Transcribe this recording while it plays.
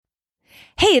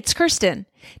Hey, it's Kirsten.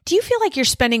 Do you feel like you're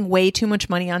spending way too much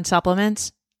money on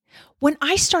supplements? When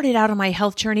I started out on my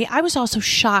health journey, I was also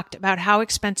shocked about how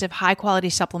expensive high-quality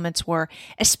supplements were,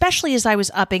 especially as I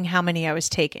was upping how many I was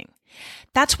taking.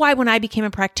 That's why when I became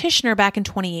a practitioner back in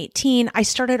 2018, I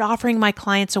started offering my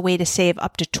clients a way to save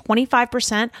up to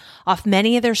 25% off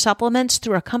many of their supplements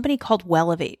through a company called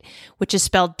Wellevate, which is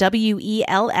spelled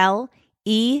Wellevate.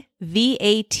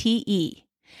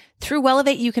 Through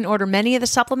Wellevate, you can order many of the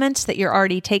supplements that you're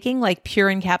already taking, like Pure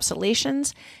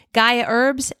Encapsulations, Gaia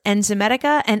Herbs,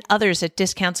 Enzymedica, and others at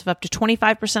discounts of up to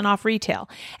 25% off retail.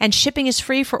 And shipping is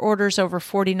free for orders over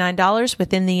 $49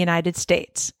 within the United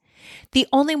States. The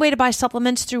only way to buy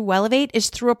supplements through Wellevate is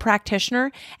through a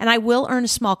practitioner, and I will earn a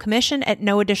small commission at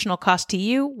no additional cost to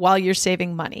you while you're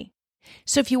saving money.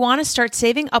 So if you want to start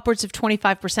saving upwards of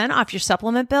 25% off your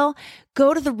supplement bill,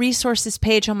 go to the resources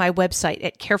page on my website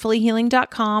at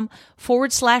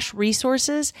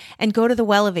carefullyhealing.com/resources and go to the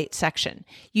Wellevate section.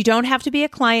 You don't have to be a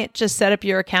client, just set up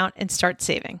your account and start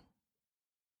saving.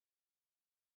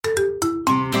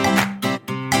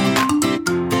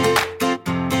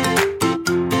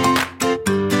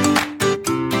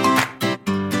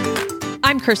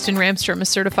 I'm Kirsten Ramstrom, a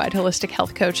certified holistic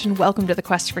health coach, and welcome to the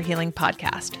Quest for Healing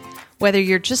podcast. Whether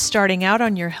you're just starting out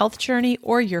on your health journey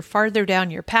or you're farther down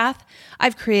your path,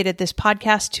 I've created this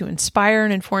podcast to inspire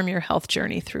and inform your health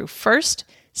journey through, first,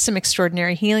 some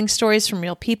extraordinary healing stories from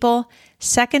real people,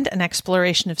 second, an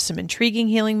exploration of some intriguing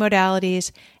healing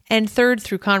modalities, and third,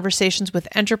 through conversations with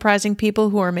enterprising people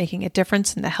who are making a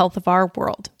difference in the health of our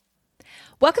world.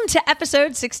 Welcome to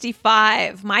episode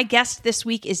 65. My guest this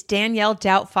week is Danielle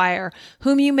Doubtfire,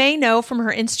 whom you may know from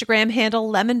her Instagram handle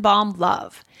Lemon Balm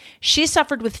Love. She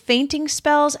suffered with fainting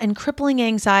spells and crippling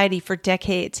anxiety for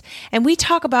decades, and we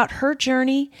talk about her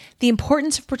journey, the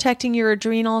importance of protecting your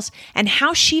adrenals, and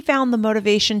how she found the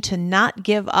motivation to not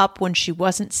give up when she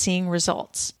wasn't seeing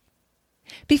results.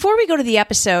 Before we go to the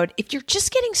episode, if you're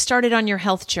just getting started on your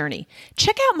health journey,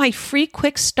 check out my free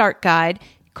quick start guide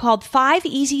called 5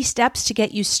 Easy Steps to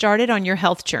Get You Started on Your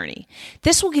Health Journey.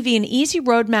 This will give you an easy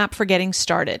roadmap for getting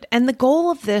started, and the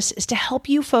goal of this is to help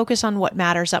you focus on what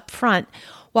matters up front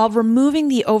while removing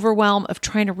the overwhelm of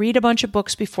trying to read a bunch of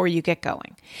books before you get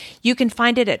going. You can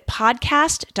find it at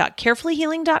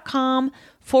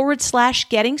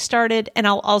podcast.carefullyhealing.com/getting started, and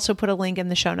I'll also put a link in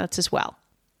the show notes as well.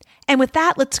 And with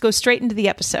that, let's go straight into the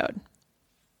episode.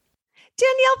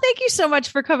 Danielle, thank you so much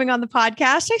for coming on the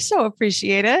podcast. I so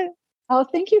appreciate it. Oh,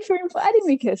 thank you for inviting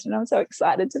me, Kirsten. I'm so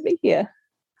excited to be here.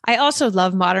 I also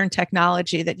love modern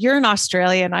technology, that you're in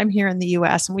Australia and I'm here in the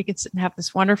US, and we can sit and have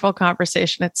this wonderful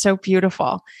conversation. It's so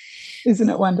beautiful. Isn't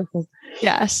it wonderful?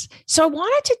 Yes. So I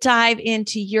wanted to dive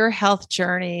into your health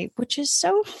journey, which is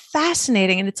so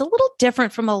fascinating. And it's a little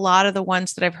different from a lot of the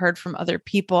ones that I've heard from other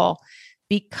people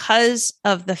because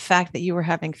of the fact that you were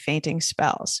having fainting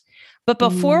spells. But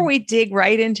before we dig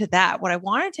right into that, what I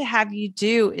wanted to have you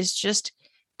do is just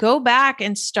go back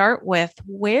and start with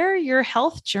where your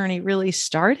health journey really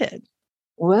started.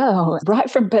 Well, right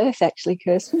from birth, actually,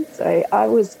 Kirsten. So I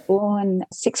was born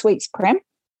 6 weeks prem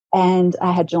and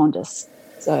I had jaundice.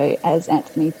 So as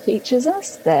Anthony teaches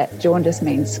us, that jaundice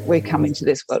means we come into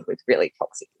this world with really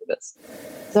toxic livers.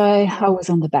 So I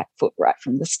was on the back foot right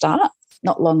from the start.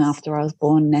 Not long after I was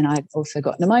born, then I also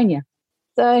got pneumonia.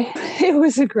 So it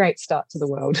was a great start to the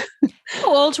world.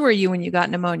 How old were you when you got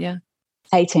pneumonia?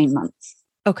 18 months.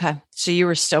 Okay. So you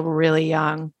were still really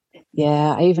young.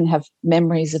 Yeah. I even have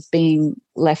memories of being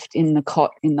left in the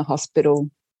cot in the hospital,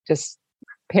 just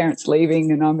parents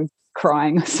leaving and I'm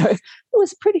crying. So it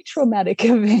was a pretty traumatic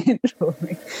event for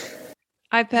me.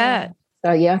 I bet.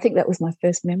 So yeah, I think that was my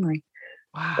first memory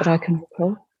that I can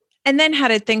recall. And then how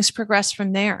did things progress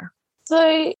from there?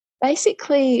 So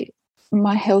basically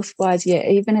my health-wise,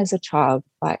 even as a child,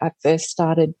 I first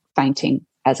started fainting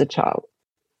as a child.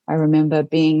 I remember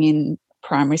being in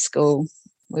primary school,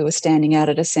 we were standing out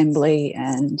at assembly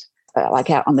and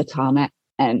out on the tarmac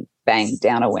and bang,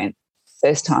 down I went.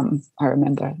 First time I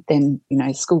remember. Then,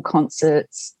 school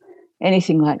concerts,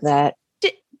 anything like that.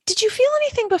 Did you feel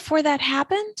anything before that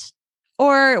happened?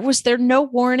 Or was there no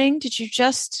warning? Did you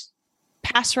just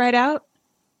pass right out?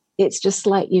 It's just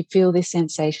like you feel this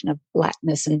sensation of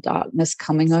blackness and darkness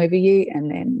coming over you and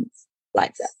then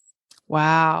like that.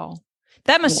 Wow.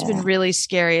 That must have been really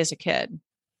scary as a kid.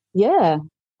 Yeah, it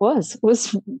was. It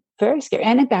was very scary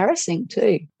and embarrassing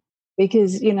too,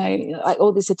 because,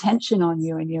 all this attention on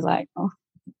you and you're like, oh,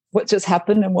 what just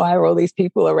happened and why are all these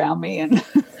people around me? And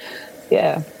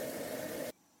yeah.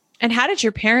 And how did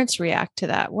your parents react to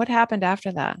that? What happened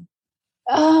after that?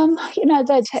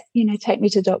 They'd take me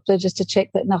to doctor just to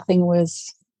check that nothing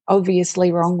was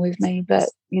obviously wrong with me, but,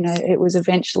 it was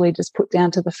eventually just put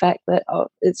down to the fact that,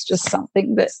 it's just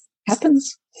something that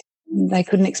happens. And they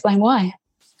couldn't explain why.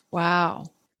 Wow.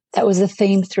 That was a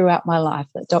theme throughout my life,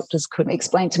 that doctors couldn't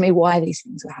explain to me why these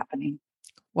things were happening.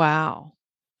 Wow.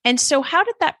 And so how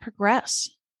did that progress?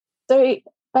 So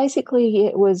basically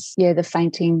it was, the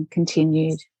fainting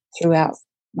continued throughout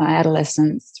my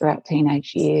adolescence, throughout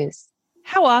teenage years.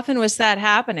 How often was that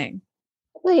happening?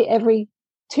 Probably every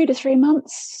 2 to 3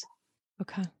 months.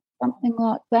 Okay. Something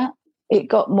like that. It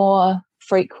got more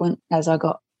frequent as I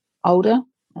got older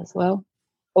as well.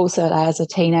 Also, as a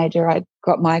teenager, I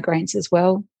got migraines as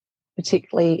well,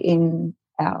 particularly in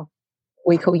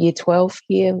we call year 12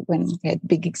 here, when we had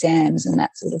big exams and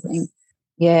that sort of thing.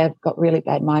 Yeah, got really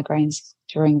bad migraines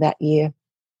during that year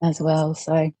as well.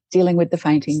 So dealing with the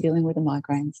fainting, dealing with the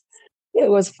migraines, it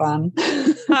was fun.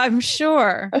 I'm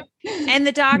sure. And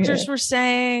the doctors were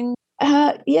saying?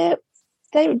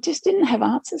 They just didn't have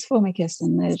answers for me,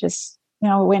 Kirsten. They just,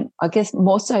 I guess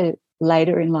more so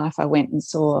later in life, I went and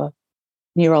saw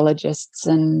neurologists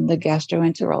and the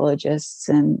gastroenterologists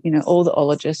and, all the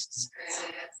ologists.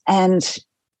 And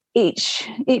each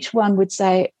one would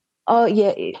say, oh,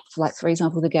 yeah, like, for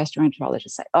example, the gastroenterologist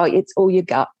say, oh, it's all your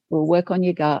gut. We'll work on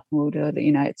your gut. We'll do it.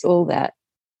 It's all that.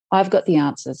 I've got the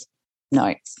answers.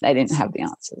 No, they didn't have the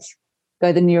answers.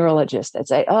 Go the neurologist. They'd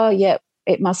say, oh, yeah,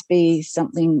 it must be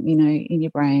something, in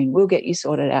your brain. We'll get you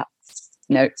sorted out.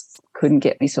 No, couldn't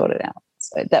get me sorted out.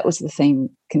 So that was the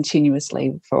theme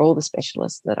continuously for all the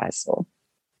specialists that I saw.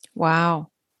 Wow.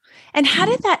 And how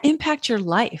did that impact your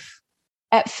life?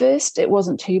 At first, it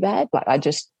wasn't too bad. Like, I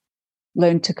just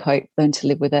learned to cope, learned to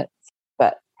live with it.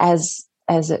 But as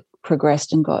it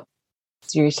progressed and got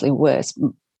seriously worse,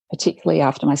 particularly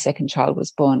after my second child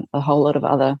was born, a whole lot of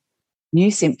other new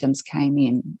symptoms came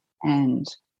in. And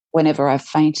whenever I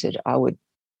fainted, I would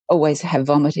always have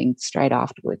vomiting straight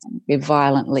afterwards and be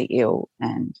violently ill.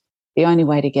 And the only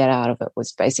way to get out of it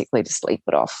was basically to sleep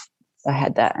it off. I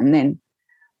had that. And then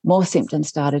more symptoms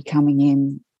started coming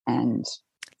in. And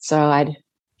so I'd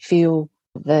feel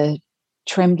the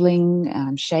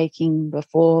trembling, shaking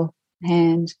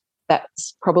beforehand.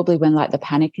 That's probably when like the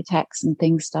panic attacks and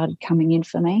things started coming in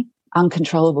for me.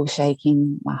 Uncontrollable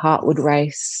shaking, my heart would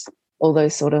race, all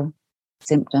those sort of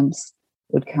symptoms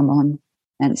would come on.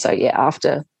 And so,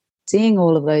 after seeing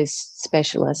all of those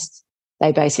specialists,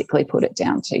 they basically put it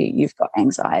down to you've got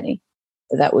anxiety.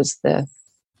 So that was the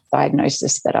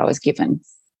diagnosis that I was given,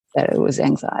 that it was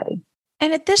anxiety.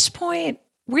 And at this point,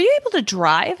 were you able to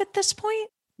drive at this point?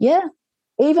 Yeah.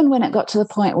 Even when it got to the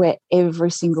point where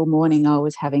every single morning I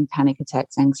was having panic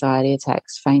attacks, anxiety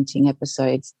attacks, fainting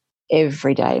episodes,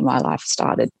 every day my life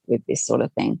started with this sort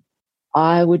of thing.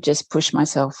 I would just push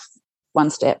myself one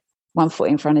step, one foot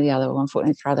in front of the other, one foot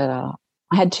in front of the other.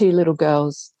 I had 2 little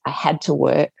girls. I had to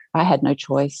work. I had no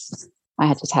choice.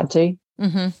 I just had to.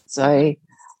 Mm-hmm. So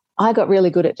I got really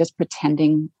good at just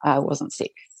pretending I wasn't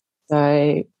sick. So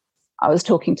I was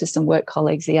talking to some work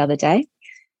colleagues the other day,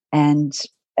 and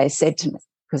they said to me,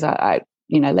 because I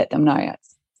let them know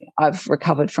I've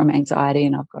recovered from anxiety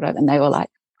and I've got it. And they were like,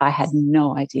 I had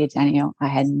no idea, Danielle. I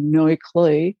had no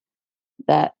clue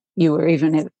that you were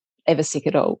even ever sick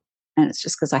at all. And it's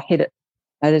just because I hid it.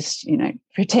 I just,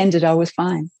 pretended I was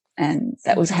fine. And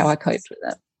that was how I coped with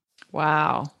it.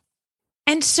 Wow.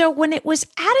 And so when it was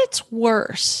at its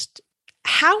worst,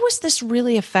 how was this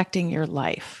really affecting your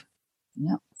life?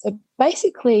 Yeah. So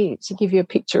basically, to give you a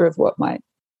picture of what my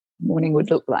morning would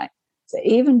look like. So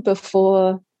even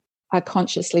before I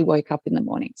consciously woke up in the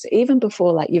morning, so even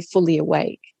before like you're fully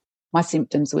awake, my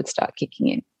symptoms would start kicking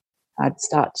in. I'd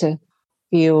start to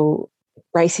feel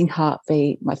racing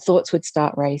heartbeat. My thoughts would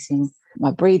start racing.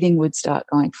 My breathing would start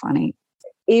going funny,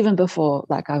 even before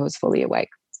like I was fully awake.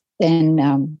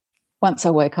 Then once I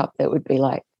woke up, it would be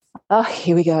like, oh,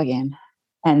 here we go again.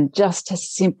 And just to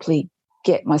simply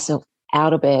get myself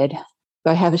out of bed,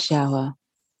 go have a shower,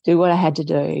 do what I had to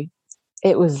do.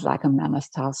 It was like a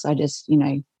mammoth task. I just,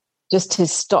 just to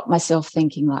stop myself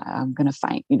thinking like I'm going to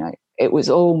faint, it was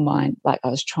all mine. Like I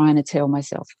was trying to tell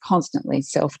myself constantly,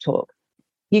 self-talk,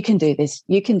 you can do this,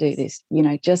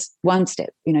 just one step,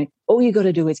 all you got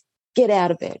to do is get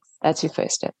out of bed. That's your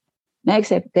first step. Next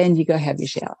step, then you go have your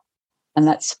shower. And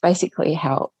that's basically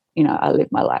how, I live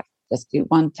my life. Just do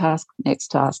one task, next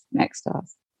task, next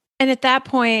task. And at that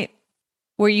point,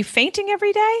 were you fainting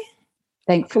every day?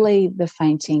 Thankfully, the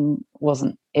fainting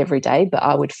wasn't every day, but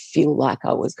I would feel like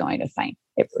I was going to faint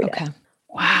every day. Okay.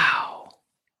 Wow.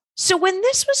 So when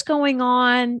this was going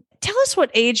on, tell us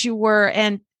what age you were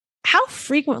and how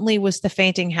frequently was the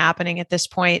fainting happening at this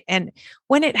point? And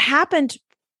when it happened,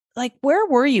 like, where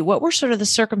were you? What were sort of the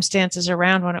circumstances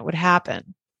around when it would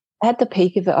happen? At the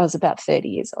peak of it, I was about 30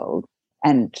 years old,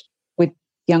 and with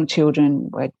young children,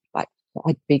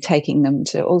 I'd be taking them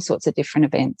to all sorts of different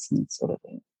events and sort of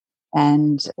thing.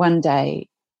 And one day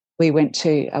we went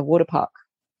to a water park,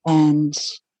 and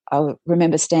I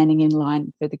remember standing in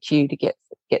line for the queue to get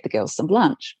the girls some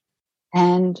lunch.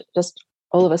 And just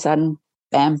all of a sudden,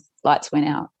 bam, lights went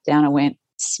out. Down I went,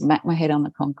 smacked my head on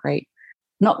the concrete,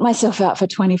 knocked myself out for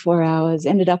 24 hours,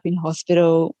 ended up in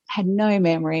hospital, had no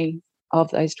memory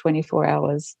of those 24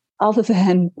 hours other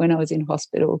than when I was in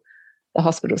hospital, the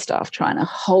hospital staff trying to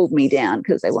hold me down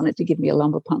because they wanted to give me a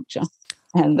lumbar puncture.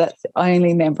 And that's the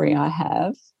only memory I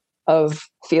have of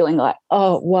feeling like,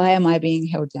 oh, why am I being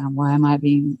held down? Why am I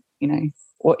being,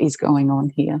 what is going on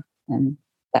here? And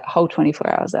that whole 24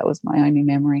 hours, that was my only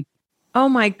memory. Oh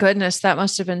my goodness, that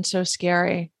must have been so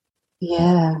scary.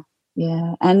 Yeah.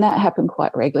 And that happened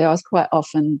quite regularly. I was quite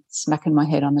often smacking my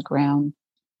head on the ground.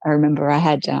 I remember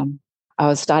I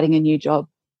was starting a new job,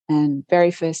 and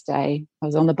very first day I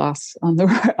was on the bus on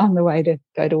the way to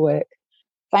go to work,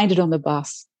 fainted on the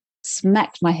bus,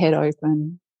 smacked my head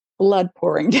open, blood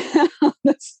pouring down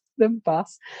the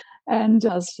bus. And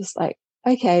I was just like,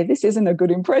 okay, this isn't a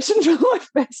good impression for my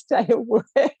first day of work.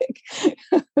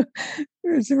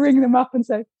 Just ring them up and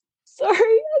say, sorry,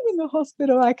 I'm in the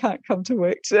hospital. I can't come to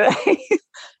work today.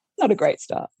 Not a great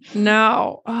start.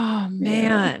 No. Oh,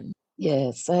 man.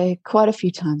 Yeah, so quite a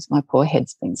few times my poor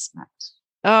head's been smacked.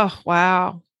 Oh,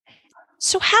 wow.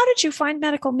 So how did you find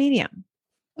Medical Medium?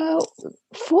 Well,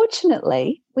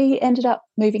 fortunately, we ended up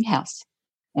moving house.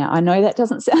 Now, I know that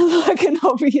doesn't sound like an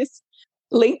obvious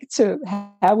link to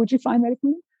how would you find Medical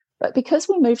Medium, but because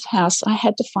we moved house, I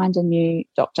had to find a new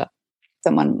doctor,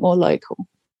 someone more local,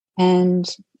 and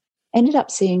ended up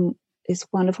seeing this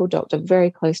wonderful doctor very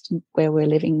close to where we're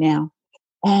living now.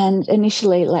 And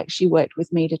initially, she worked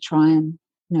with me to try and,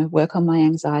 work on my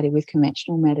anxiety with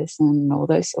conventional medicine and all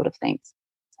those sort of things.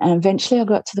 And eventually I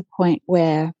got to the point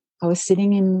where I was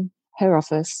sitting in her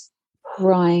office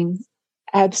crying,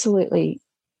 absolutely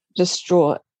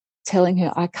distraught, telling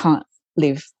her I can't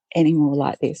live anymore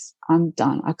like this. I'm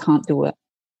done. I can't do it.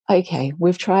 Okay,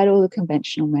 we've tried all the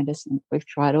conventional medicine. We've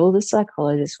tried all the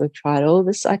psychologists. We've tried all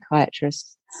the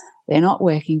psychiatrists. They're not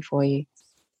working for you.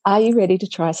 Are you ready to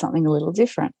try something a little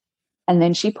different? And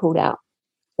then she pulled out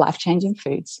Life-Changing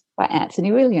Foods by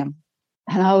Anthony William.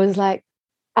 And I was like,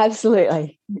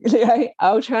 absolutely.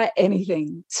 I'll try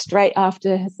anything. Straight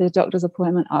after the doctor's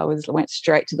appointment, went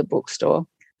straight to the bookstore.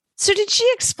 So did she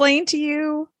explain to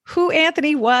you who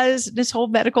Anthony was, this whole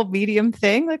Medical Medium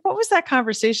thing? Like, what was that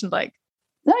conversation like?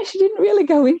 No, she didn't really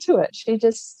go into it. She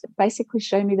just basically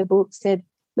showed me the book, said,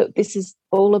 look, this is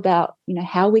all about,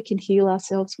 how we can heal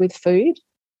ourselves with food,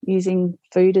 using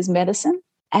food as medicine.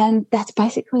 And that's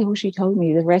basically all she told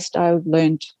me. The rest I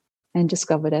learned and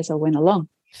discovered as I went along.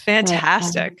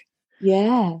 Fantastic.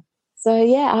 Yeah.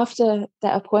 So, after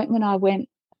that appointment, I went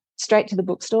straight to the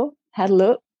bookstore, had a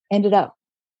look, ended up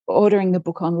ordering the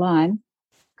book online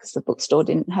because the bookstore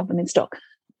didn't have them in stock.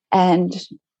 And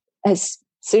as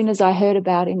soon as I heard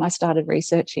about him, I started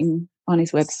researching on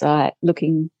his website,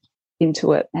 looking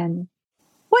into it. And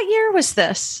what year was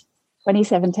this?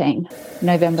 2017,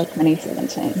 November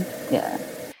 2017. Yeah.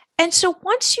 And so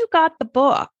once you got the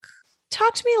book,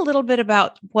 talk to me a little bit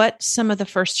about what some of the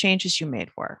first changes you made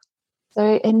were.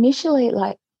 So initially,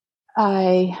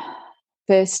 I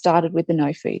first started with the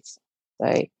no foods.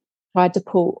 So tried to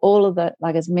pull all of the,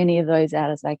 as many of those out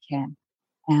as I can,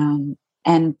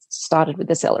 and started with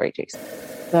the celery juice.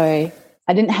 So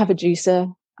I didn't have a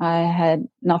juicer. I had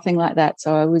nothing like that.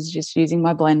 So I was just using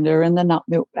my blender and the nut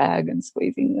milk bag and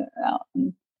squeezing it out.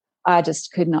 And I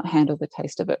just could not handle the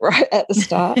taste of it right at the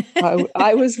start.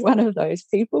 I was one of those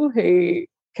people who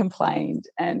complained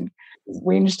and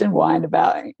whinged and whined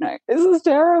about, this is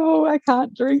terrible. I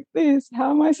can't drink this.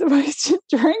 How am I supposed to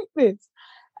drink this?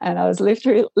 And I was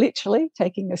literally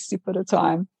taking a sip at a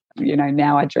time.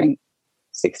 Now I drink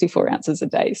 64 ounces a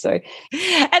day. So,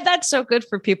 and that's so good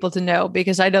for people to know,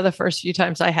 because I know the first few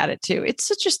times I had it too, it's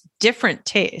such a different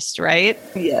taste, right?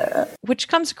 Yeah. Which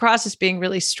comes across as being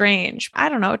really strange. I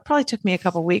don't know. It probably took me a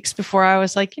couple of weeks before I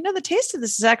was like, the taste of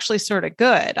this is actually sort of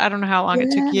good. I don't know how long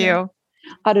it took you.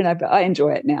 I don't know, but I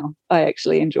enjoy it now. I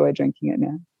actually enjoy drinking it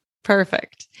now.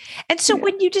 Perfect. And so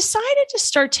when you decided to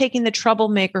start taking the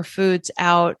troublemaker foods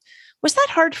out, was that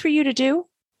hard for you to do?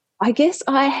 I guess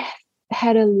I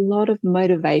had a lot of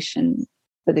motivation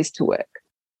for this to work.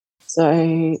 So,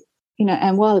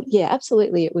 and while,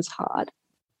 absolutely it was hard,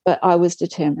 but I was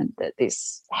determined that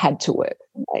this had to work.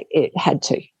 It had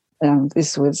to.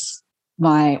 This was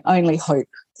my only hope,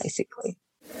 basically.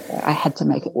 I had to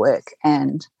make it work,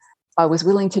 and I was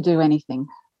willing to do anything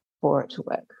for it to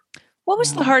work. What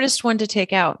was the hardest one to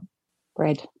take out?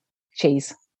 Bread,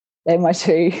 cheese. They're my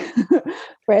two.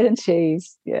 Bread and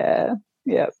cheese. Yeah.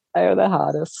 They were the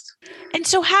hardest. And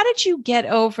so how did you get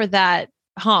over that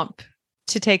hump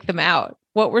to take them out?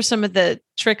 What were some of the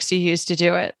tricks you used to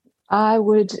do it? I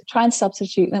would try and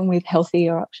substitute them with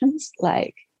healthier options,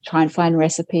 like try and find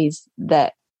recipes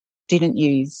that didn't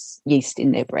use yeast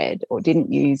in their bread or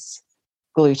didn't use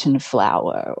gluten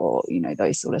flour or,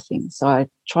 those sort of things. So I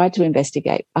tried to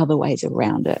investigate other ways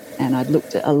around it. And I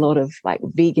looked at a lot of like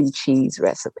vegan cheese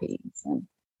recipes and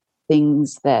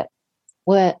things that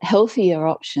were healthier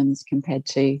options compared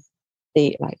to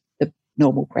the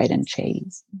normal bread and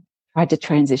cheese. Tried to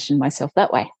transition myself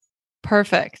that way.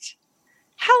 Perfect.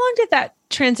 How long did that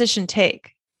transition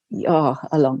take? Oh,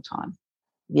 a long time.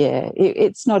 Yeah,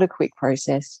 it's not a quick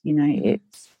process.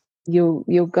 It's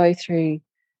you'll go through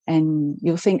and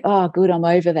you'll think, oh, good, I'm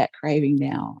over that craving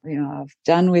now. I've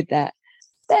done with that.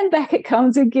 Then back it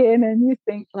comes again, and you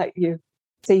think like you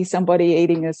see somebody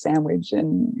eating a sandwich,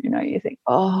 and you think,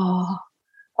 oh,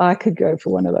 I could go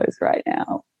for one of those right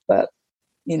now. But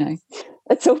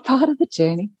it's all part of the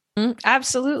journey.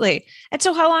 Absolutely. And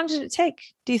so, how long did it take,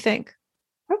 do you think?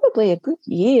 Probably a good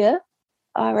year,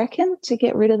 I reckon, to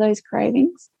get rid of those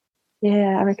cravings.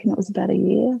 Yeah, I reckon it was about a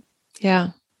year. Yeah.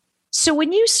 So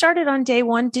when you started on day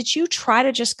one, did you try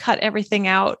to just cut everything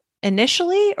out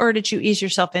initially, or did you ease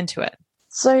yourself into it?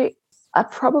 So I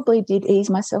probably did ease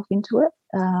myself into it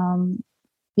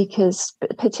because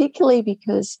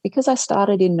I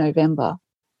started in November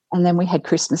and then we had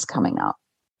Christmas coming up.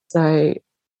 So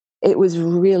it was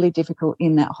really difficult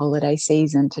in that holiday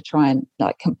season to try and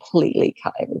completely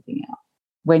cut everything out.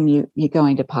 When you're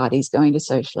going to parties, going to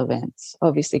social events,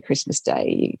 obviously Christmas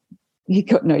Day, you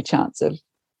got no chance of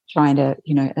trying to,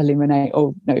 eliminate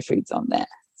all no foods on there.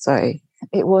 So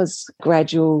it was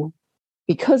gradual,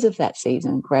 because of that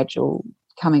season, gradual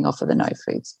coming off of the no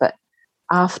foods. But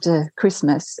after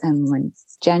Christmas and when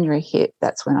January hit,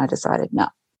 that's when I decided, no,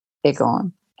 they're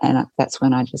gone. And that's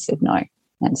when I just said no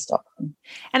and stopped them.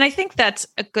 And I think that's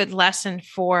a good lesson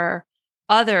for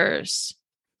others.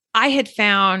 I had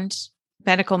found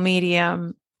medical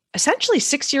medium essentially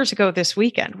 6 years ago this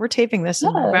weekend. We're taping this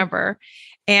in November,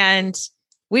 and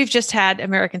we've just had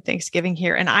American Thanksgiving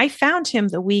here. And I found him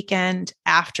the weekend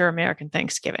after American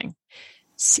Thanksgiving.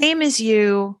 Same as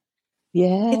you.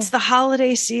 Yeah. It's the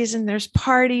holiday season. There's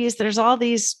parties. There's all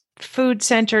these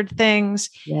food-centered things.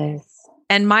 Yes.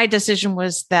 And my decision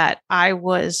was that I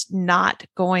was not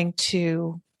going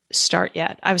to start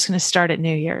yet. I was going to start at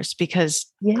New Year's because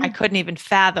I couldn't even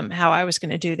fathom how I was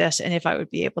going to do this and if I would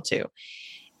be able to.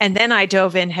 And then I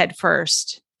dove in head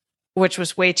first, which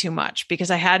was way too much because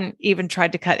I hadn't even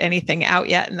tried to cut anything out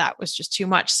yet. And that was just too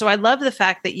much. So I love the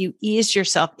fact that you eased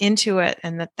yourself into it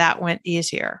and that went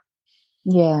easier.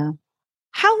 Yeah.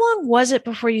 How long was it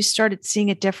before you started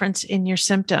seeing a difference in your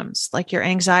symptoms, like your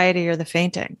anxiety or the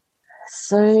fainting?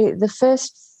 So the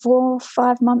first 4 or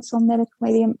 5 months on medical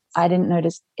medium, I didn't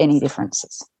notice any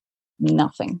differences.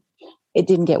 Nothing. It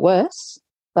didn't get worse,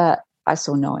 but I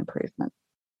saw no improvement.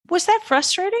 Was that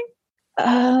frustrating?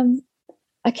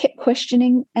 I kept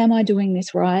questioning, am I doing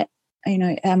this right?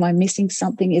 Am I missing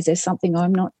something? Is there something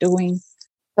I'm not doing?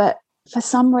 But for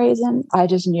some reason, I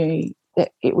just knew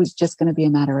that it was just going to be a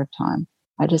matter of time.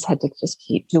 I just had to just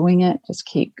keep doing it, just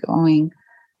keep going.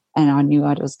 And I knew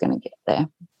I was going to get there.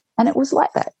 And it was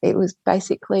like that. It was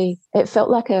basically, it felt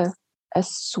like a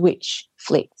switch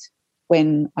flicked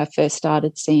when I first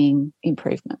started seeing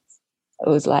improvements. It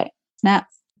was like, snap,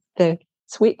 the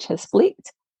switch has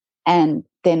flicked. And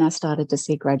then I started to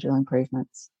see gradual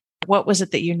improvements. What was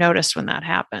it that you noticed when that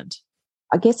happened?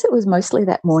 I guess it was mostly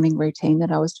that morning routine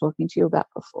that I was talking to you about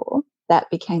before. That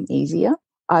became easier.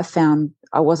 I found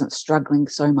I wasn't struggling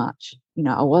so much.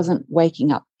 I wasn't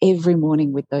waking up every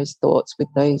morning with those thoughts, with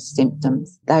those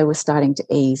symptoms. They were starting to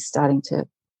ease, starting to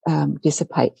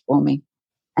dissipate for me.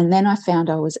 And then I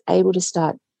found I was able to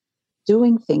start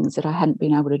doing things that I hadn't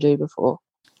been able to do before.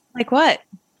 Like what?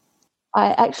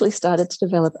 I actually started to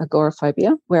develop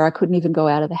agoraphobia, where I couldn't even go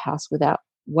out of the house without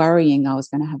worrying I was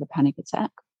going to have a panic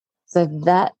attack. So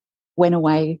that went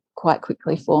away quite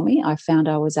quickly for me. I found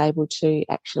I was able to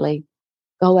actually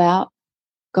go out,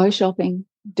 go shopping,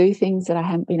 do things that I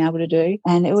hadn't been able to do.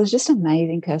 And it was just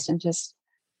amazing, Kirsten, just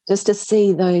to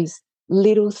see those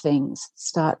little things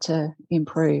start to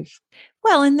improve.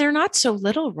 Well, and they're not so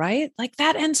little, right? Like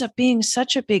that ends up being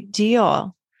such a big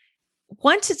deal.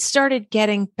 Once it started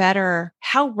getting better,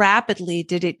 how rapidly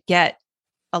did it get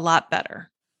a lot better?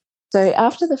 So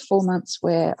after the 4 months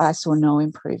where I saw no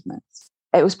improvements,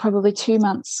 it was probably 2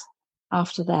 months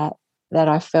after that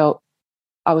I felt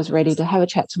I was ready to have a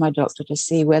chat to my doctor to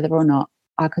see whether or not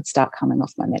I could start coming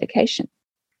off my medication.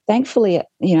 Thankfully, at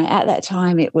that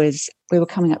time we were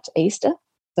coming up to Easter,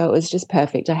 so it was just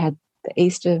perfect. I had the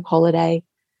Easter holiday.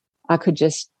 I could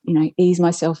just, ease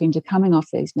myself into coming off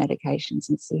these medications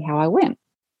and see how I went.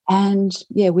 And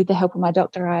with the help of my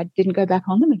doctor, I didn't go back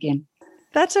on them again.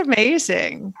 That's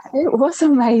amazing. It was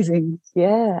amazing.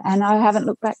 Yeah. And I haven't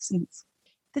looked back since.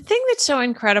 The thing that's so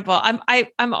incredible,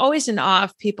 I'm always in awe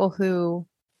of people who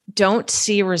don't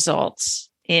see results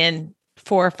in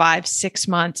 4 or 5, 6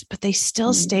 months, but they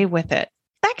still stay with it.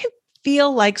 That can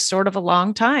feel like sort of a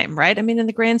long time, right? I mean, in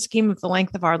the grand scheme of the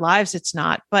length of our lives, it's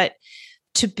not, but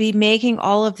to be making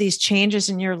all of these changes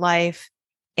in your life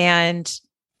and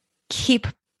keep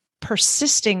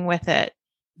persisting with it,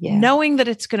 knowing that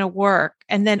it's going to work,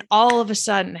 and then all of a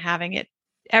sudden having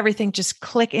everything just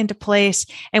click into place.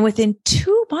 And within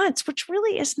 2 months, which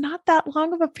really is not that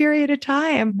long of a period of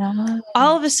time,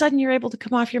 all of a sudden you're able to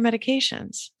come off your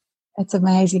medications. It's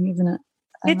amazing, isn't it?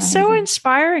 It's so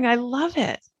inspiring. I love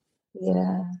it.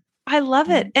 Yeah. I love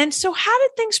it. And so how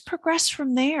did things progress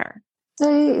from there?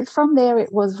 So from there,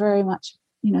 it was very much,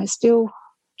 still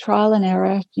trial and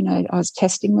error. I was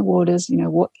testing the waters,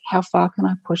 how far can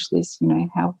I push this?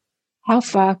 How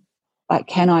far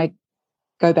can I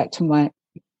go back to my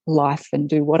life and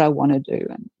do what I want to do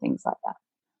and things like that.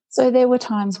 So there were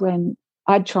times when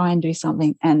I'd try and do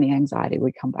something and the anxiety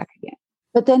would come back again.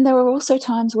 But then there were also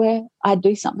times where I'd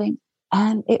do something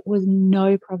and it was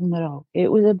no problem at all.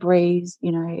 It was a breeze,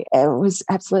 it was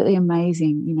absolutely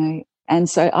amazing, And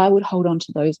so I would hold on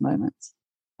to those moments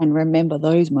and remember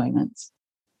those moments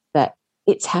that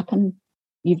it's happened.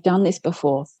 You've done this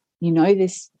before. You know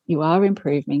this. You are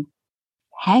improving.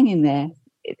 Hang in there.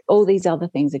 All these other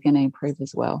things are going to improve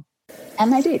as well.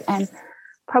 And they did. And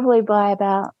probably by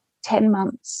about 10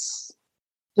 months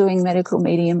doing medical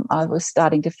medium, I was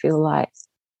starting to feel like,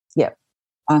 yep,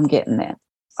 I'm getting there.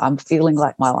 I'm feeling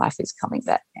like my life is coming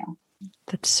back now.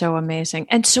 That's so amazing.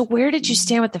 And so where did you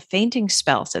stand with the fainting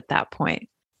spells at that point?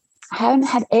 I haven't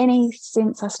had any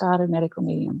since I started medical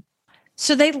medium.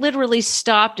 So they literally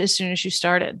stopped as soon as you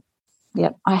started?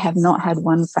 Yep. I have not had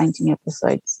one fainting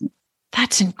episode since.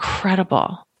 That's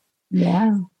incredible.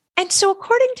 Yeah. And so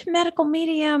according to medical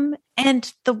medium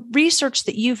and the research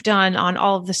that you've done on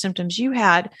all of the symptoms you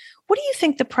had, what do you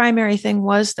think the primary thing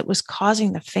was that was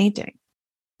causing the fainting?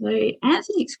 So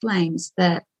Anthony explains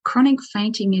that chronic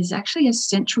fainting is actually a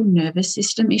central nervous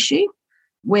system issue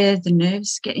where the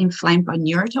nerves get inflamed by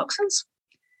neurotoxins.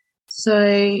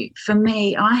 So for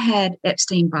me, I had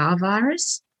Epstein-Barr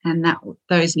virus, and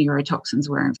those neurotoxins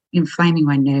were inflaming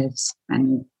my nerves,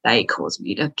 and they caused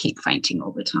me to keep fainting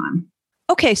all the time.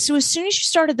 Okay, so as soon as you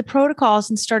started the protocols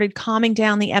and started calming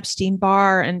down the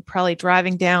Epstein-Barr and probably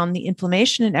driving down the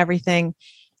inflammation and everything,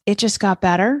 it just got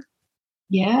better?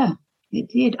 Yeah, it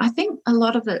did. I think a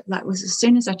lot of it was as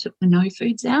soon as I took the no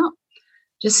foods out,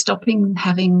 just stopping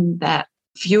having that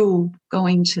fuel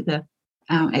going to the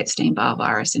Epstein-Barr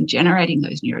virus and generating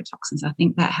those neurotoxins. I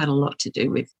think that had a lot to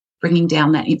do with bringing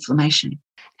down that inflammation.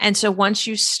 And so once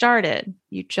you started,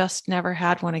 you just never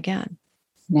had one again?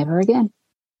 Never again.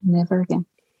 Never again.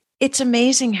 It's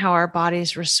amazing how our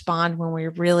bodies respond when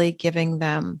we're really giving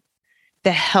them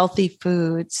the healthy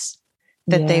foods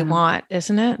that they want,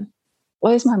 isn't it?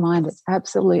 Blows my mind. It's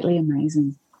absolutely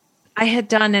amazing. I had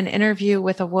done an interview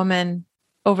with a woman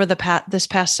over this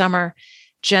past summer,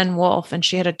 Jen Wolfe, and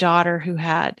she had a daughter who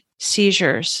had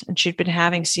seizures, and she'd been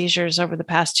having seizures over the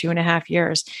past 2.5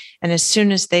 years. And as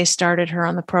soon as they started her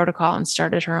on the protocol and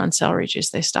started her on celery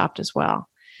juice, they stopped as well.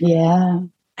 Yeah.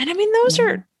 And I mean, those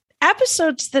are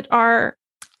episodes that are,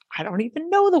 I don't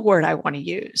even know the word I want to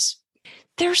use.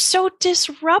 They're so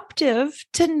disruptive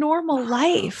to normal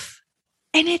life.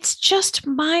 And it's just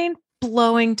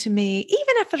mind-blowing to me,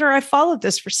 even after I followed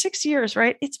this for 6 years,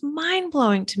 right? It's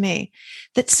mind-blowing to me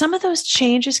that some of those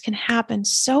changes can happen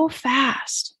so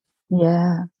fast.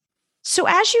 Yeah. So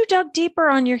as you dug deeper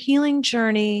on your healing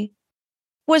journey,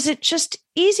 was it just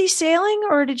easy sailing,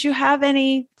 or did you have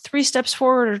any 3 steps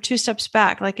forward or 2 steps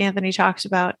back, like Anthony talks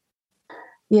about?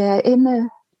 Yeah,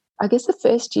 I guess the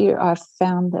first year I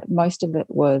found that most of it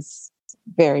was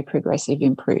very progressive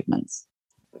improvements.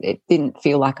 It didn't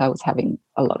feel like I was having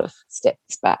a lot of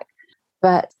steps back.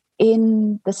 But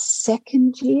in the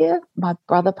second year, my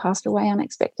brother passed away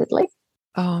unexpectedly.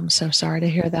 Oh, I'm so sorry to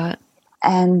hear that.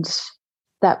 And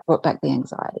that brought back the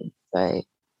anxiety. So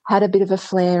had a bit of a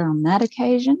flare on that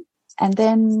occasion. And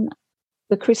then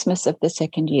the Christmas of the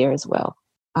second year as well,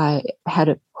 I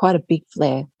had quite a big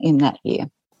flare in that year.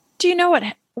 Do you know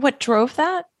what drove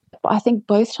that? I think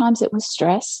both times it was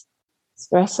stress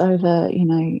over,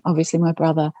 obviously my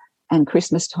brother, and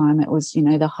Christmas time. It was,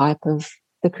 the hype of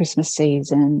the Christmas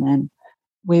season, and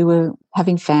we were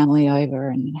having family over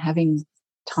and having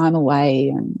time away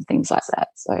and things like that.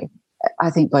 So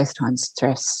I think both times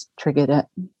stress triggered it.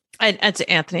 And as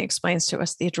Anthony explains to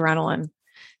us, the adrenaline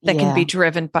that can be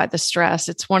driven by the stress.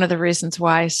 It's one of the reasons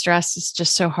why stress is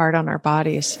just so hard on our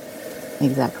bodies.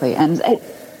 Exactly. And it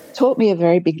taught me a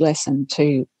very big lesson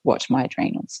to watch my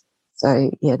adrenals.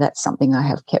 So, that's something I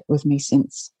have kept with me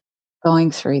since going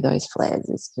through those flares,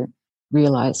 is to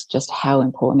realize just how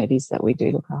important it is that we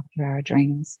do look after our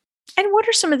adrenals. And what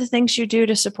are some of the things you do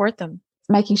to support them?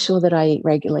 Making sure that I eat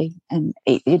regularly and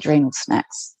eat the adrenal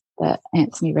snacks that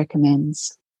Anthony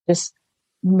recommends. Just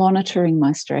monitoring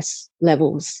my stress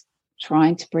levels,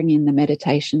 trying to bring in the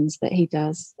meditations that he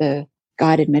does, the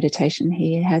guided meditation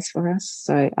he has for us.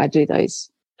 So I do those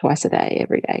twice a day,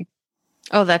 every day.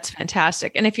 Oh, that's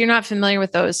fantastic. And if you're not familiar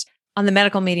with those, on the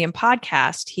Medical Medium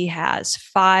podcast, he has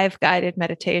 5 guided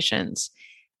meditations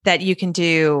that you can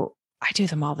do. I do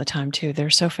them all the time too. They're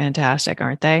so fantastic,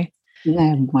 aren't they?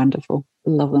 They're wonderful.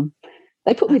 Love them.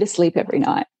 They put me to sleep every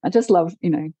night. I just love,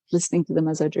 listening to them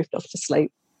as I drift off to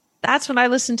sleep. That's when I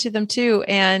listen to them too.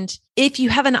 And if you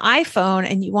have an iPhone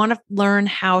and you want to learn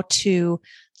how to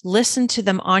listen to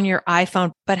them on your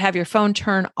iPhone, but have your phone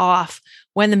turn off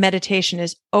when the meditation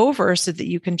is over so that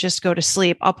you can just go to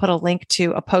sleep, I'll put a link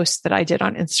to a post that I did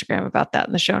on Instagram about that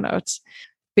in the show notes,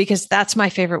 because that's my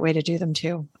favorite way to do them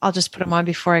too. I'll just put them on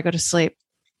before I go to sleep.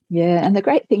 Yeah. And the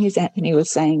great thing is Anthony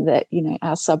was saying that,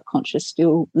 our subconscious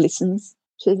still listens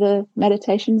to the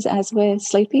meditations as we're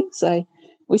sleeping. So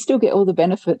we still get all the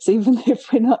benefits, even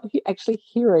if we're not actually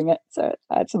hearing it. So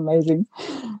that's amazing.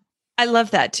 I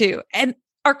love that too. And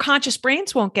our conscious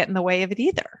brains won't get in the way of it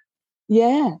either.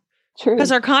 Yeah, true.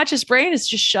 Because our conscious brain is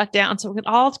just shut down. So it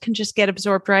all can just get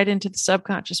absorbed right into the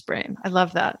subconscious brain. I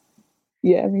love that.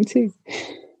 Yeah, me too.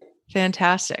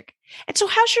 Fantastic. And so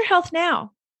how's your health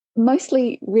now?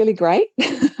 Mostly really great.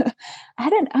 I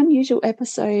had an unusual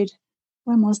episode.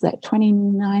 When was that?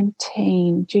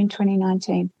 June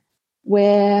 2019,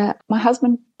 where my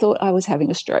husband thought I was having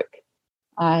a stroke.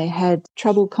 I had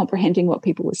trouble comprehending what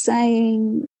people were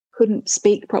saying, couldn't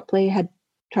speak properly, had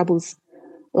troubles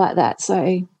like that.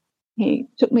 So he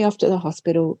took me off to the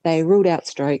hospital. They ruled out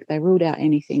stroke. They ruled out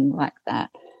anything like that.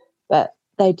 But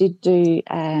they did do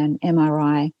an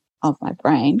MRI of my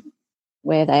brain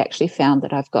where they actually found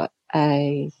that I've got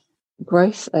a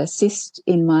cyst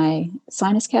in my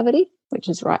sinus cavity, which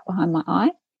is right behind my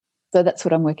eye. So that's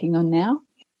what I'm working on now.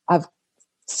 I've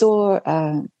saw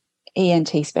an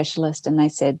ENT specialist and they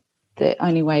said the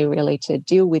only way really to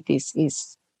deal with this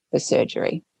is for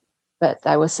surgery. But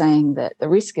they were saying that the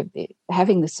risk of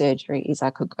having the surgery is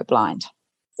I could go blind.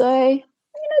 So,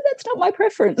 that's not my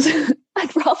preference.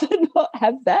 I'd rather not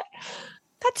have that.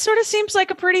 That sort of seems like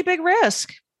a pretty big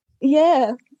risk.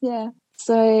 Yeah.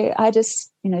 So I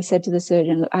just, said to the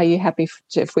surgeon, are you happy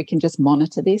if we can just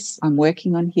monitor this? I'm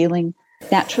working on healing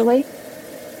naturally.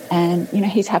 And,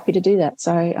 he's happy to do that.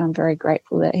 So I'm very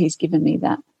grateful that he's given me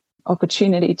that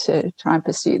opportunity to try and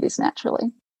pursue this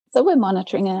naturally. So we're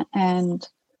monitoring it. And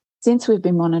since we've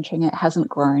been monitoring it, it hasn't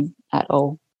grown at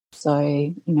all.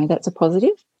 So, that's a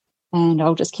positive. And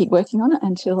I'll just keep working on it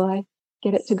until I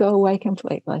get it to go away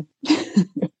completely.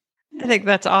 I think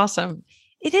that's awesome.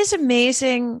 It is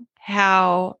amazing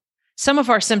how some of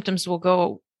our symptoms will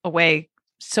go away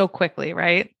so quickly,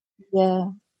 right?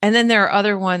 Yeah. And then there are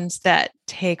other ones that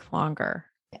take longer.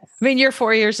 Yes. I mean, you're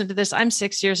 4 years into this. I'm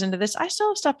 6 years into this. I still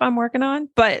have stuff I'm working on,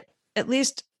 but at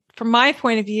least from my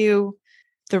point of view,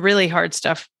 the really hard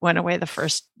stuff went away the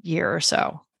first year or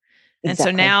so. Exactly. And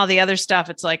so now the other stuff,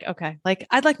 it's like, okay, like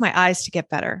I'd like my eyes to get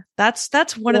better. That's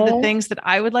one of the things that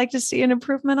I would like to see an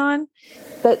improvement on.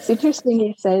 That's interesting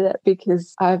you say that,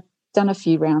 because I've done a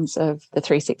few rounds of the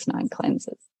 369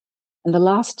 cleanses. And the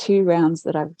last 2 rounds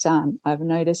that I've done, I've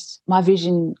noticed my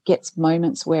vision gets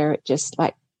moments where it just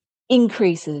like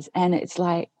increases and it's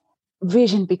like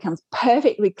vision becomes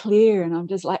perfectly clear. And I'm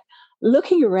just like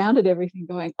looking around at everything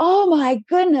going, oh my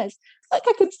goodness, like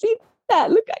I can see that.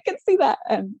 Look, I can see that.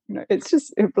 And,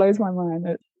 it blows my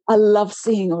mind. I love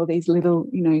seeing all these little,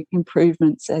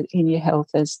 improvements in your health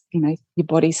as, your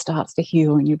body starts to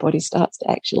heal and your body starts to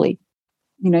actually,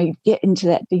 get into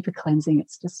that deeper cleansing.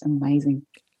 It's just amazing.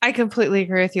 I completely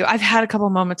agree with you. I've had a couple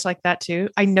of moments like that too.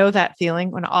 I know that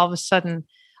feeling when all of a sudden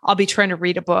I'll be trying to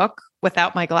read a book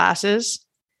without my glasses.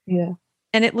 Yeah.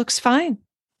 And it looks fine.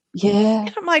 Yeah.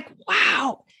 And I'm like,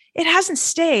 wow, it hasn't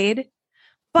stayed,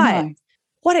 but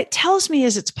what it tells me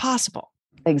is it's possible.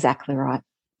 Exactly right.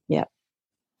 Yeah.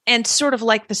 And sort of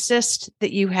like the cyst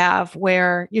that you have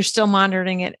where you're still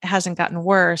monitoring it, hasn't gotten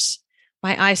worse.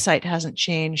 My eyesight hasn't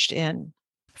changed in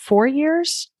 4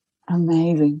 years.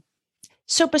 Amazing.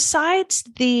 So besides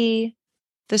the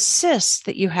cysts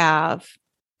that you have,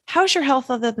 how's your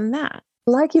health other than that?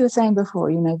 Like you were saying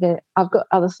before, I've got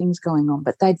other things going on,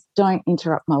 but they don't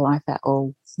interrupt my life at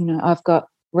all. I've got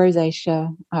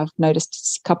rosacea. I've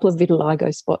noticed a couple of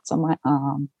vitiligo spots on my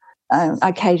arm.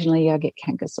 Occasionally I get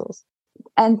canker sores.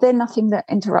 And they're nothing that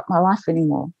interrupt my life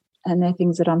anymore. And they're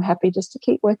things that I'm happy just to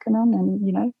keep working on.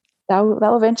 And,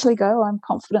 they'll eventually go. I'm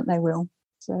confident they will.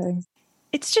 So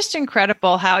it's just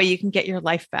incredible how you can get your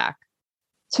life back.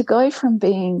 To go from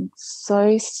being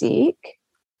so sick,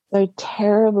 so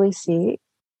terribly sick,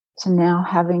 to now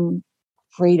having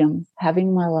freedom,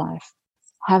 having my life,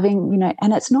 having,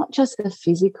 and it's not just the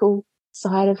physical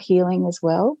side of healing as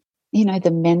well,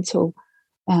 the mental,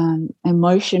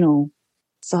 emotional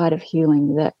side of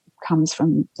healing that comes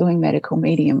from doing medical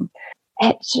medium.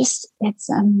 It's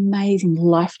amazing,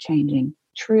 life-changing,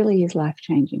 truly is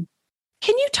life-changing.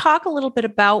 Can you talk a little bit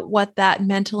about what that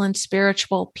mental and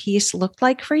spiritual piece looked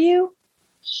like for you?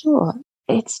 Sure.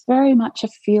 It's very much a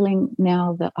feeling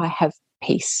now that I have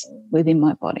peace within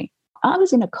my body. I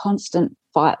was in a constant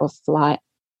fight or flight,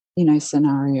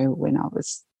 scenario when I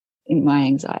was in my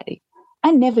anxiety.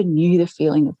 I never knew the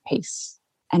feeling of peace.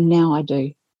 And now I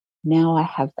do. Now I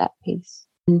have that peace.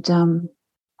 And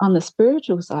on the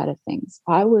spiritual side of things,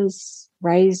 I was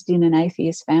raised in an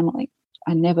atheist family.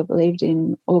 I never believed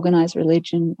in organized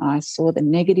religion. I saw the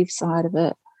negative side of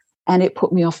it, and it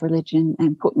put me off religion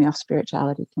and put me off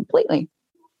spirituality completely.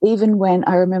 Even when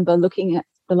I remember looking at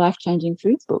the Life Changing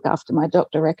Foods book after my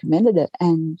doctor recommended it,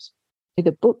 and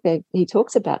the book that he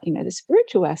talks about, the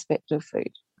spiritual aspect of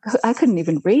food. I couldn't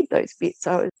even read those bits.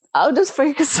 I'll just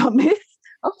focus on this.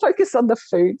 I'll focus on the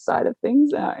food side of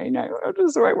things. I'll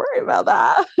just won't worry about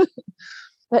that.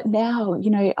 But now,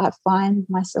 I find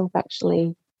myself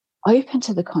actually open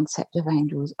to the concept of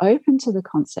angels, open to the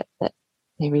concept that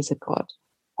there is a God.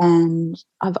 And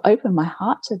I've opened my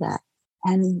heart to that.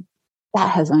 And that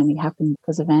has only happened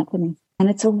because of Anthony. And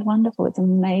it's it's an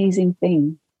amazing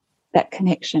thing, that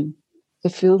connection, to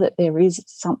feel that there is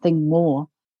something more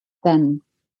than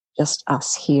just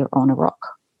us here on a rock.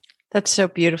 That's so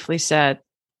beautifully said.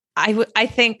 I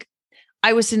think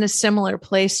I was in a similar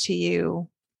place to you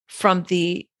from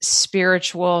the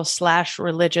spiritual /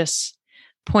 religious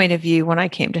point of view when I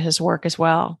came to his work as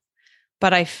well.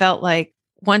 But I felt like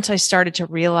once I started to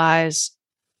realize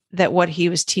that what he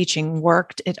was teaching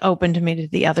worked, it opened me to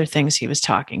the other things he was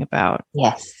talking about.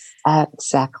 Yes,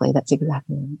 exactly. That's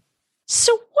exactly it.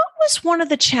 So what was one of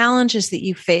the challenges that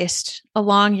you faced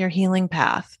along your healing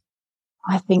path?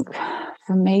 I think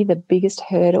for me, the biggest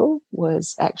hurdle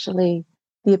was actually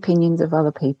the opinions of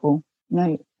other people.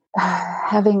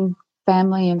 Having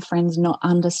family and friends not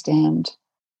understand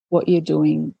what you're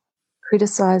doing,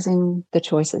 criticizing the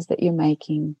choices that you're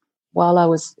making. While I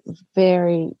was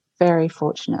very, very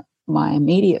fortunate, my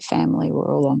immediate family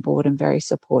were all on board and very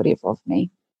supportive of me.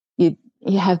 You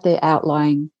have the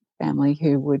outlying family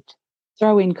who would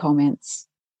throw in comments,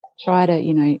 try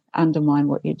to, undermine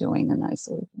what you're doing and those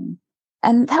sort of things.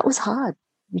 And that was hard.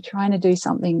 You're trying to do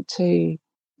something to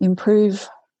improve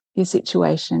your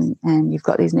situation and you've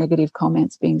got these negative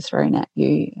comments being thrown at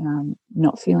you,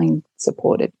 not feeling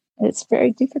supported. It's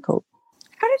very difficult.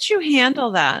 How did you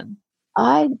handle that?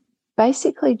 I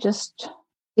basically just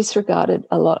disregarded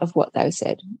a lot of what they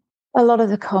said. A lot of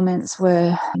the comments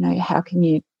were, how can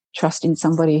you trust in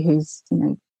somebody who's,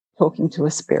 talking to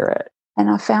a spirit? And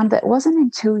I found that it wasn't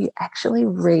until you actually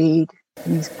read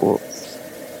these books,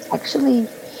 actually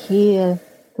hear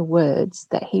the words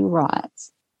that he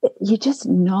writes, that you just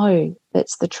know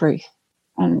that's the truth.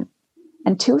 And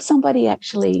until somebody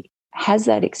actually has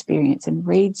that experience and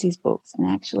reads his books and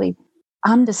actually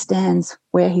understands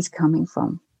where he's coming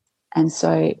from. And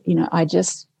so,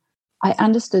 I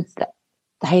understood that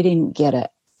they didn't get it.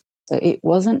 So it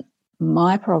wasn't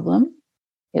my problem.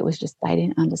 It was just they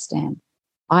didn't understand.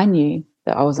 I knew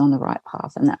that I was on the right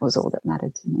path and that was all that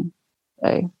mattered to me.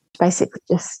 So basically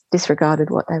just disregarded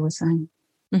what they were saying.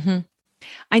 Mm-hmm.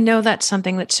 I know that's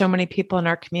something that so many people in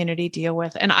our community deal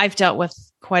with, and I've dealt with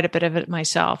quite a bit of it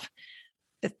myself.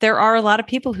 There are a lot of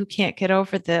people who can't get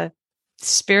over the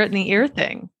spirit in the ear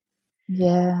thing.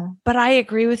 Yeah. But I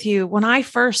agree with you. When I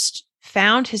first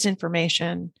found his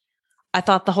information, I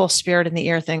thought the whole spirit in the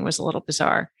ear thing was a little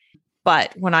bizarre.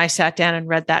 But when I sat down and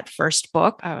read that first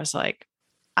book, I was like,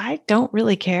 I don't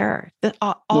really care.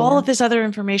 All of his other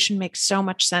information makes so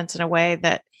much sense in a way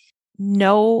that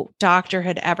no doctor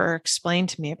had ever explained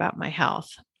to me about my health.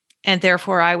 And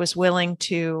therefore I was willing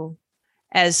to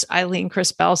as Eileen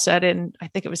Chris Bell said in, I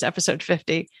think it was episode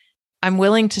 50, I'm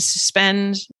willing to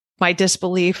suspend my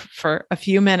disbelief for a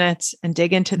few minutes and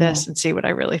dig into this and see what I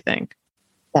really think.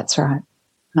 That's right.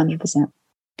 100%.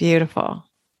 Beautiful.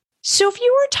 So if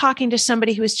you were talking to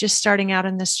somebody who is just starting out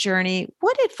in this journey,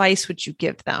 what advice would you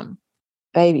give them?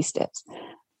 Baby steps.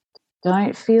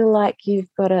 Don't feel like you've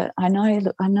got to, I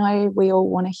know we all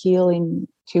want to heal in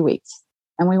 2 weeks,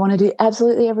 and we want to do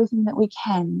absolutely everything that we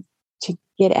can to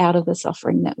get out of the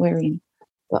suffering that we're in.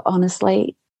 But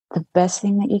honestly, the best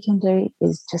thing that you can do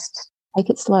is just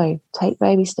take it slow, take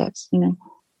baby steps.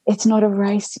 It's not a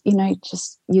race,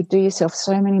 just you do yourself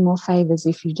so many more favors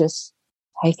if you just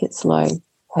take it slow.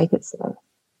 Take it slow.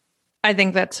 I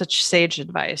think that's such sage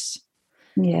advice.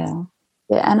 Yeah.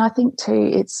 And I think too,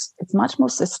 it's much more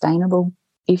sustainable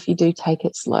if you do take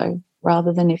it slow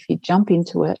rather than if you jump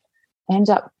into it, end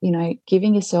up,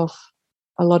 giving yourself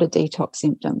a lot of detox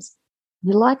symptoms.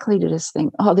 You're likely to just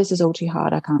think, oh, this is all too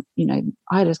hard. I can't,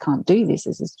 I just can't do this.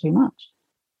 This is too much.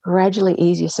 Gradually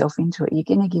ease yourself into it. You're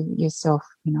going to give yourself,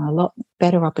 a lot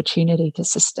better opportunity to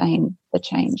sustain the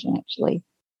change and actually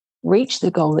reach the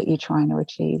goal that you're trying to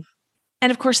achieve.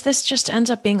 And of course, this just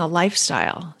ends up being a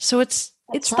lifestyle. So it's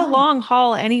right. The long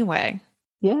haul anyway.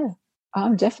 Yeah,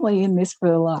 I'm definitely in this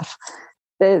for life.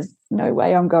 There's no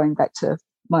way I'm going back to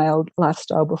my old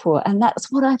lifestyle before. And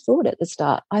that's what I thought at the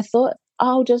start. I thought,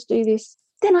 I'll just do this,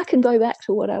 then I can go back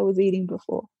to what I was eating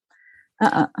before.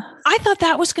 I thought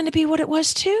that was going to be what it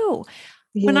was too.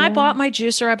 Yeah. When I bought my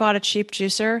juicer, I bought a cheap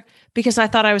juicer because I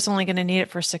thought I was only going to need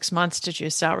it for 6 months to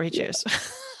juice out, rejuice.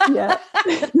 Yeah.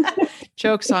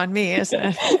 Joke's on me,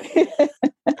 isn't it?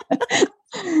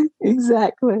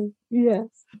 Exactly. Yes.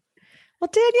 Well,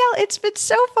 Danielle, it's been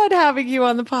so fun having you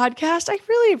on the podcast. I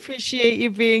really appreciate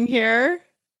you being here.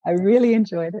 I really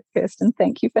enjoyed it, Kirsten.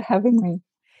 Thank you for having me.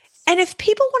 And if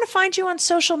people want to find you on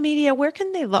social media, where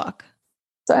can they look?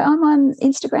 So I'm on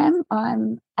Instagram.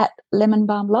 I'm at Lemon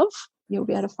Balm Love. You'll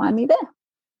be able to find me there.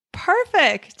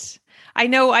 Perfect. I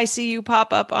know I see you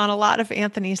pop up on a lot of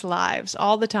Anthony's lives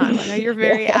all the time. I know you're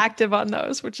very active on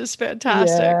those, which is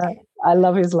fantastic. Yeah, I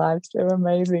love his lives. They're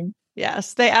amazing.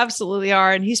 Yes, they absolutely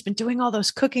are. And he's been doing all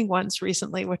those cooking ones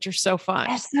recently, which are so fun.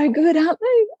 They're so good, aren't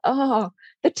they? Oh,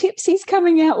 the tips he's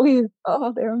coming out with.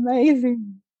 Oh, they're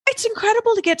amazing. It's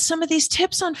incredible to get some of these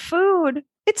tips on food.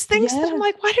 It's things that I'm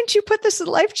like, why didn't you put this in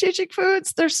Life-Changing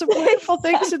Foods? There's some wonderful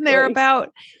things in there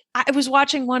about, I was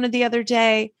watching one the other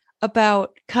day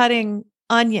about cutting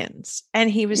onions. And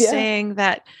he was saying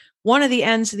that one of the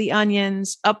ends of the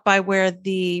onions up by where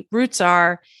the roots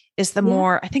are is the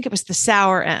more, I think it was the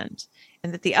sour end,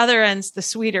 and that the other end's the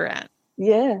sweeter end.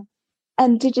 Yeah.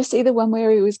 And did you see the one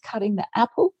where he was cutting the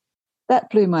apple? That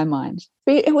blew my mind.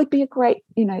 It would be a great,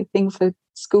 thing for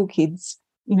school kids,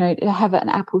 to have an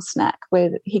apple snack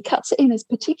where he cuts it in a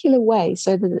particular way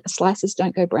so that the slices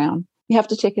don't go brown. You have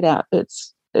to check it out.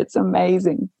 It's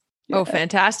amazing. Yeah. Oh,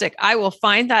 fantastic. I will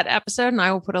find that episode and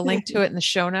I will put a link to it in the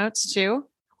show notes too.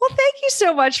 Well, thank you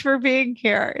so much for being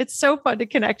here. It's so fun to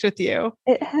connect with you.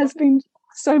 It has been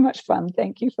so much fun.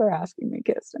 Thank you for asking me,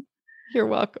 Kirsten. You're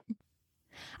welcome.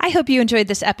 I hope you enjoyed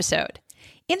this episode.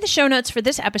 In the show notes for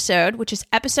this episode, which is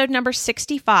episode number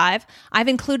 65, I've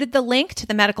included the link to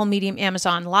the Medical Medium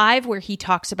Amazon Live, where he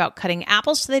talks about cutting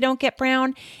apples so they don't get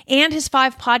brown, and his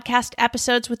 5 podcast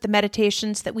episodes with the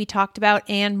meditations that we talked about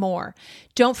and more.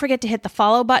 Don't forget to hit the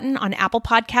follow button on Apple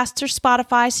Podcasts or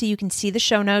Spotify so you can see the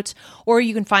show notes, or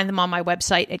you can find them on my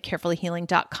website at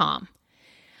carefullyhealing.com.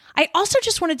 I also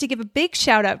just wanted to give a big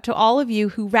shout out to all of you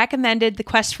who recommended the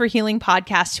Quest for Healing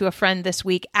podcast to a friend this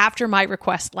week after my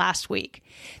request last week.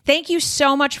 Thank you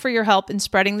so much for your help in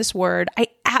spreading this word. I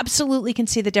absolutely can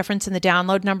see the difference in the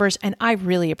download numbers, and I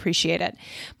really appreciate it.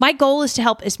 My goal is to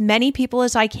help as many people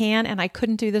as I can, and I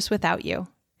couldn't do this without you.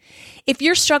 If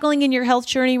you're struggling in your health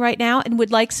journey right now and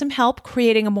would like some help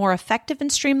creating a more effective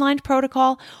and streamlined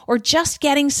protocol, or just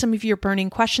getting some of your burning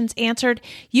questions answered,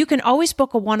 you can always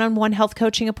book a one-on-one health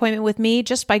coaching appointment with me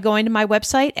just by going to my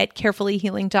website at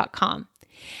carefullyhealing.com.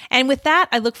 And with that,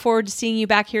 I look forward to seeing you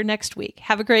back here next week.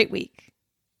 Have a great week.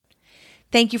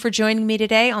 Thank you for joining me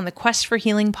today on the Quest for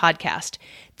Healing podcast.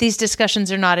 These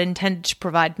discussions are not intended to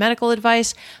provide medical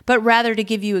advice, but rather to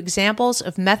give you examples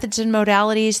of methods and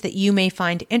modalities that you may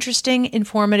find interesting,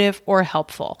 informative, or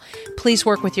helpful. Please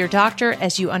work with your doctor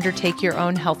as you undertake your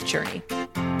own health journey.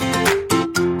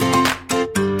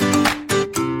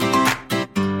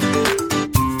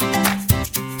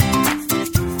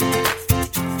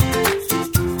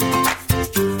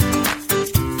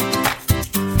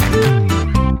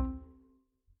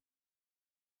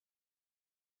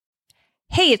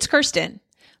 Hey, it's Kirsten.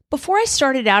 Before I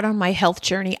started out on my health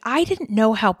journey, I didn't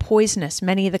know how poisonous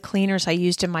many of the cleaners I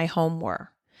used in my home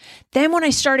were. Then when I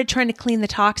started trying to clean the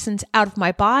toxins out of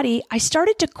my body, I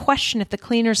started to question if the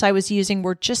cleaners I was using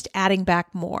were just adding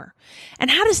back more.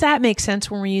 And how does that make sense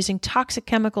when we're using toxic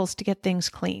chemicals to get things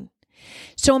clean?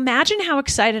 So imagine how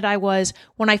excited I was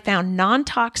when I found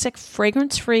non-toxic,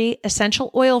 fragrance-free,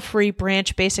 essential oil-free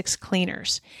Branch Basics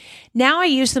cleaners. Now I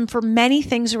use them for many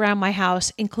things around my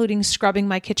house, including scrubbing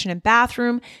my kitchen and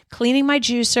bathroom, cleaning my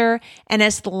juicer, and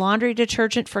as the laundry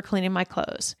detergent for cleaning my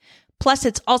clothes. Plus,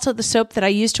 it's also the soap that I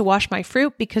use to wash my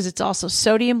fruit because it's also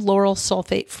sodium lauryl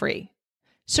sulfate free.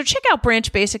 So check out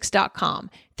branchbasics.com.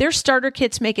 Their starter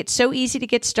kits make it so easy to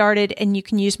get started, and you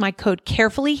can use my code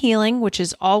CAREFULLYHEALING, which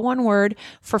is all one word,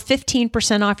 for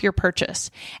 15% off your purchase.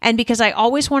 And because I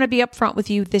always want to be upfront with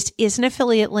you, this is an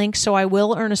affiliate link, so I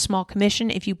will earn a small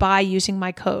commission if you buy using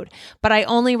my code. But I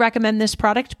only recommend this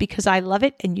product because I love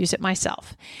it and use it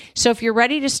myself. So if you're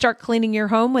ready to start cleaning your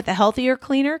home with a healthier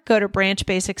cleaner, go to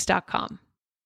branchbasics.com.